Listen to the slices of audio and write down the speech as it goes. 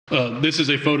This is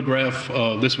a photograph.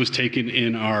 This was taken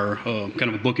in our kind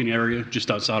of a booking area just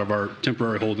outside of our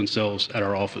temporary holding cells at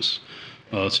our office.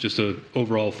 It's just an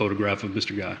overall photograph of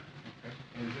Mr. Guy. Okay.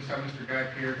 And is this how Mr. Guy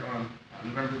appeared on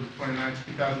November 29th,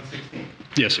 2016?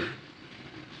 Yes, sir.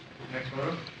 Next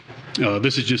photo.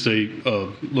 This is just a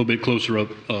little bit closer up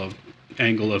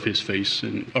angle of his face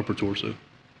and upper torso.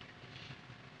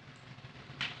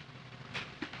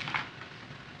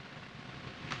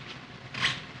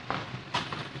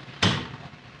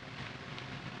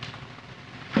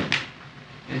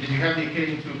 And did you have the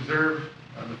occasion to observe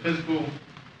the physical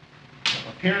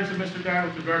appearance of Mr. Guy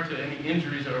with regard to any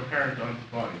injuries that are apparent on his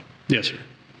body? Yes, sir.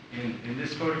 In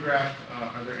this photograph,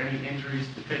 are there any injuries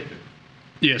depicted?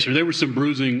 Yes, sir. There was some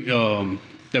bruising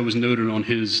that was noted on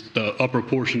the upper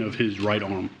portion of his right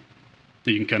arm.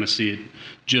 You can kind of see it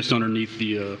just underneath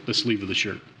the sleeve of the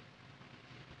shirt. Is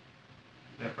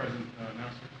that present now,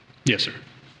 sir? Yes, sir.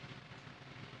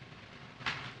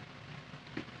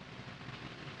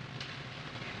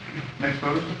 Next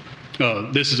photo,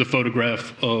 sir. This is a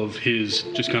photograph of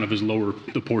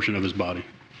the portion of his body.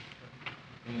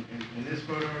 In this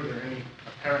photo, are there any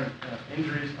apparent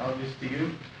injuries obvious to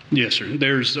you? Yes, sir.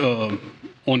 There's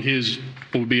on his,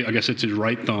 what would be, I guess it's his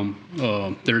right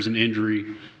thumb, there's an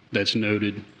injury that's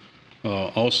noted.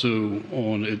 Also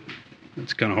on it,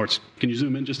 it's kind of hard. Can you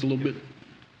zoom in just a little bit?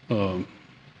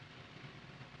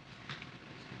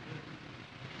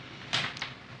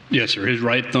 Yes, sir. His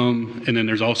right thumb, and then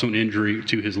there's also an injury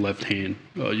to his left hand.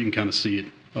 You can kind of see it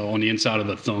on the inside of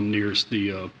the thumb nearest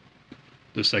the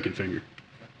second finger.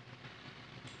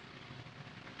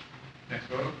 Next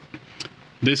photo.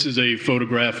 This is a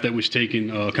photograph that was taken,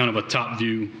 kind of a top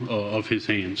view of his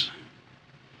hands.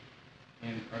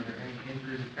 And are there any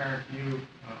injuries apparent to you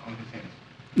on his hands?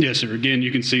 Yes, sir. Again,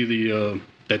 you can see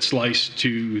that slice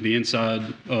to the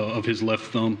inside of his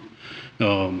left thumb.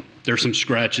 There's some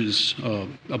scratches,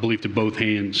 I believe, to both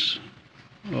hands,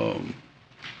 and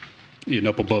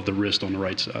up above the wrist on the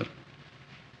right side.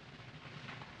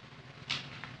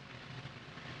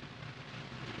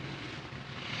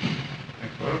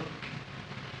 Next photo.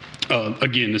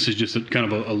 Again, this is just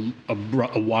kind of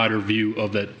a wider view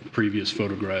of that previous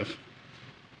photograph.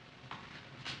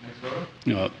 Next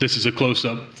photo. This is a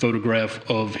close-up photograph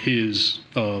of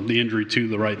the injury to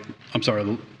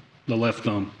the left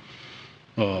thumb.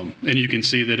 And you can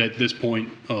see that at this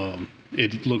point,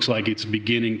 it looks like it's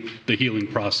beginning the healing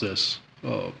process,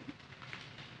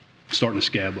 starting to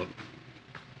scab up.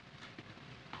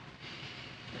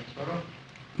 Next photo.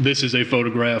 This is a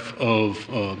photograph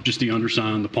of just the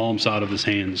underside, the palm side of his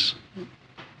hands.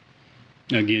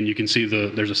 Again, you can see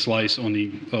there's a slice on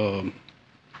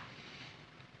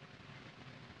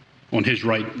his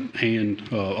right hand,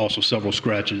 also several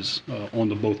scratches on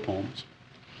both palms.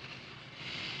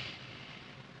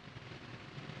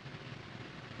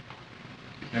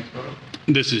 Next photo.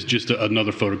 This is just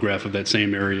another photograph of that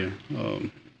same area.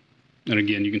 And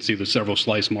again, you can see the several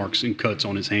slice marks and cuts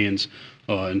on his hands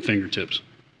and fingertips.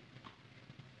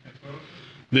 Next photo.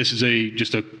 This is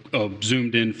just a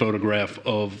zoomed in photograph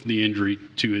of the injury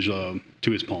to his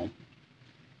palm.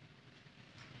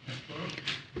 Next photo.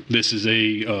 This is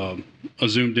a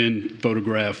zoomed in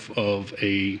photograph of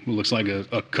what looks like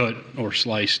a cut or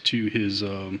slice to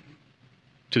the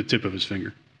tip of his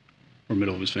finger or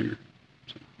middle of his finger.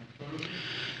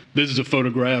 This is a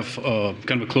photograph,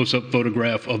 kind of a close-up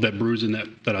photograph of that bruising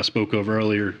that I spoke of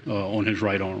earlier on his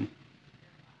right arm.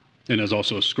 And there's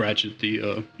also a scratch at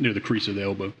near the crease of the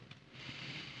elbow.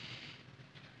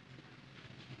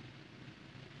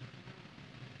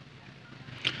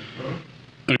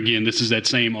 And again, this is that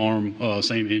same arm,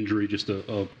 same injury, just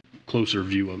a closer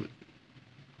view of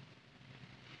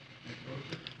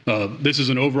it. This is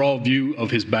an overall view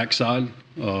of his backside.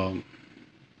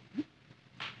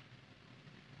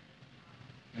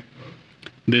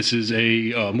 This is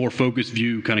a more focused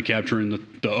view, kind of capturing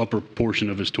the upper portion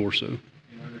of his torso,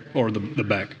 or the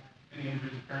back. Any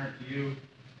injuries apparent to you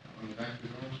on the back of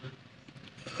his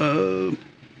arm, sir?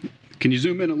 Can you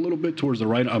zoom in a little bit towards the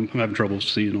right? I'm having trouble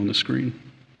seeing on the screen.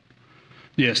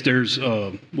 Yes, there's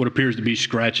what appears to be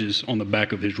scratches on the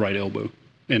back of his right elbow.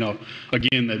 And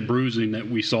again, that bruising that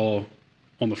we saw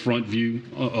on the front view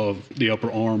of the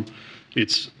upper arm,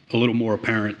 it's a little more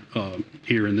apparent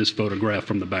here in this photograph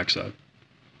from the backside.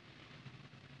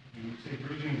 When you say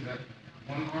bruising, is that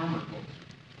one arm or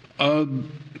both?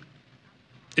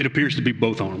 It appears to be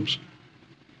both arms.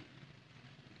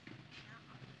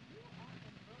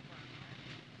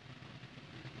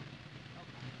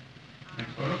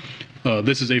 Next photo.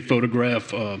 This is a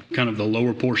photograph, kind of the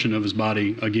lower portion of his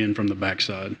body, again from the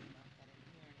backside.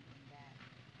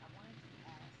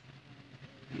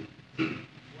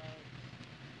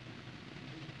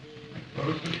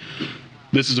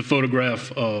 This is a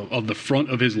photograph of the front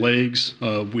of his legs.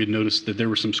 We had noticed that there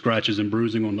were some scratches and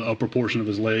bruising on the upper portion of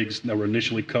his legs that were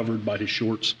initially covered by his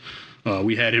shorts.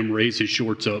 We had him raise his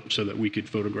shorts up so that we could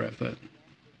photograph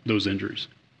those injuries.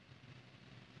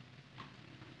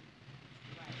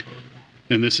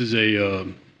 And this is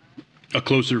a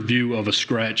closer view of a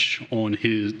scratch on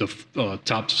the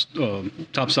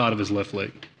top side of his left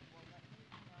leg.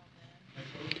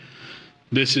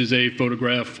 This is a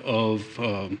photograph of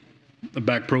a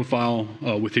back profile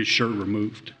with his shirt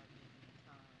removed.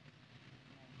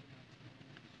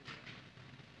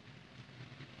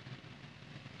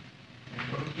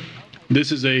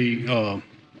 This is a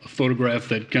photograph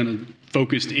that kind of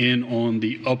focused in on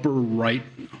the upper right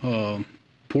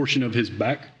portion of his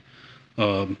back.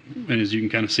 And as you can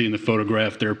kind of see in the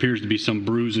photograph, there appears to be some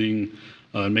bruising,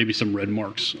 maybe some red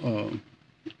marks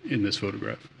in this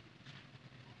photograph.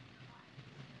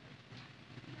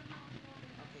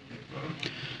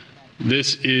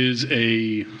 This is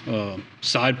a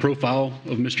side profile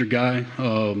of Mr. Guy.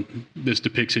 This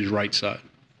depicts his right side.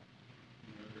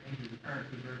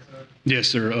 Yes,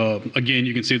 sir. Again,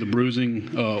 you can see the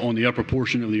bruising on the upper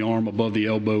portion of the arm above the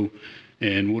elbow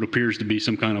and what appears to be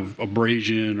some kind of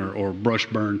abrasion or brush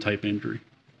burn type injury.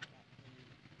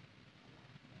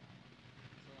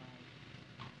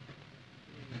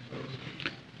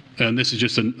 And this is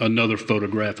just another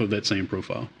photograph of that same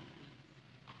profile.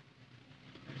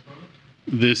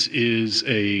 This is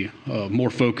a more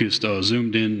focused,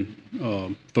 zoomed in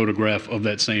photograph of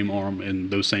that same arm and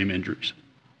those same injuries.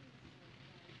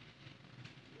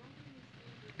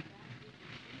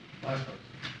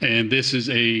 And this is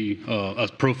a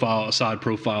side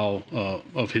profile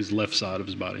of his left side of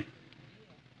his body.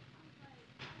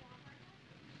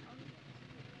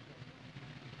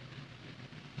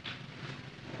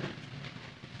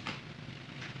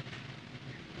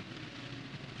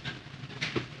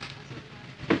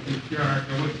 Your Honor,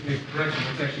 I want to make a correction.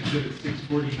 It's actually exhibit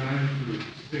 649 through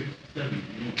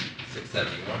 671.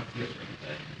 671? Yes, sir.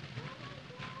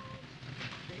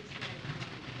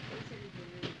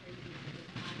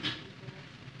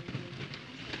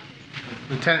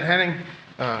 Lieutenant Henning,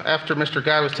 after Mr.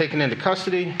 Guy was taken into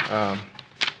custody,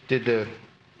 did the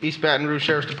East Baton Rouge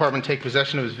Sheriff's Department take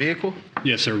possession of his vehicle?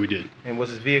 Yes, sir, we did. And was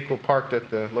his vehicle parked at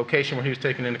the location where he was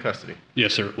taken into custody?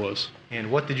 Yes, sir, it was. And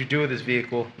what did you do with his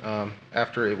vehicle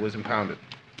after it was impounded?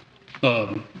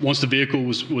 Once the vehicle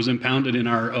was impounded in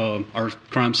our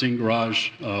crime scene garage,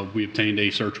 we obtained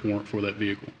a search warrant for that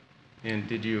vehicle. And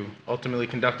did you ultimately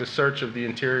conduct a search of the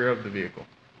interior of the vehicle?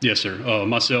 Yes, sir.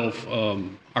 Myself,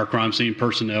 our crime scene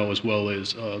personnel, as well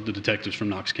as the detectives from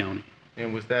Knox County.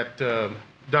 And was that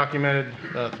documented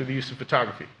through the use of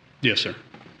photography? Yes, sir.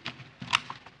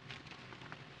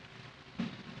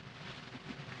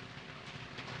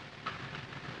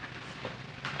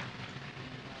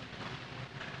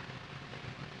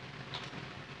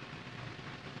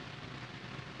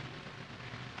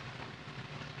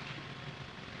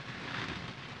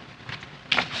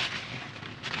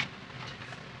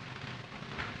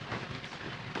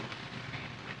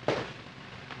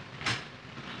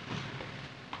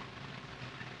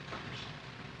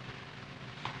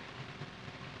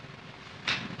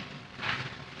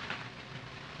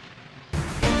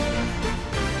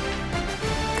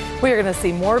 We are going to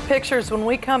see more pictures when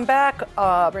we come back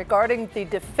regarding the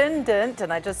defendant,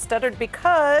 and I just stuttered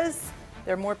because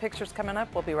there are more pictures coming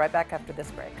up. We'll be right back after this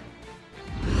break.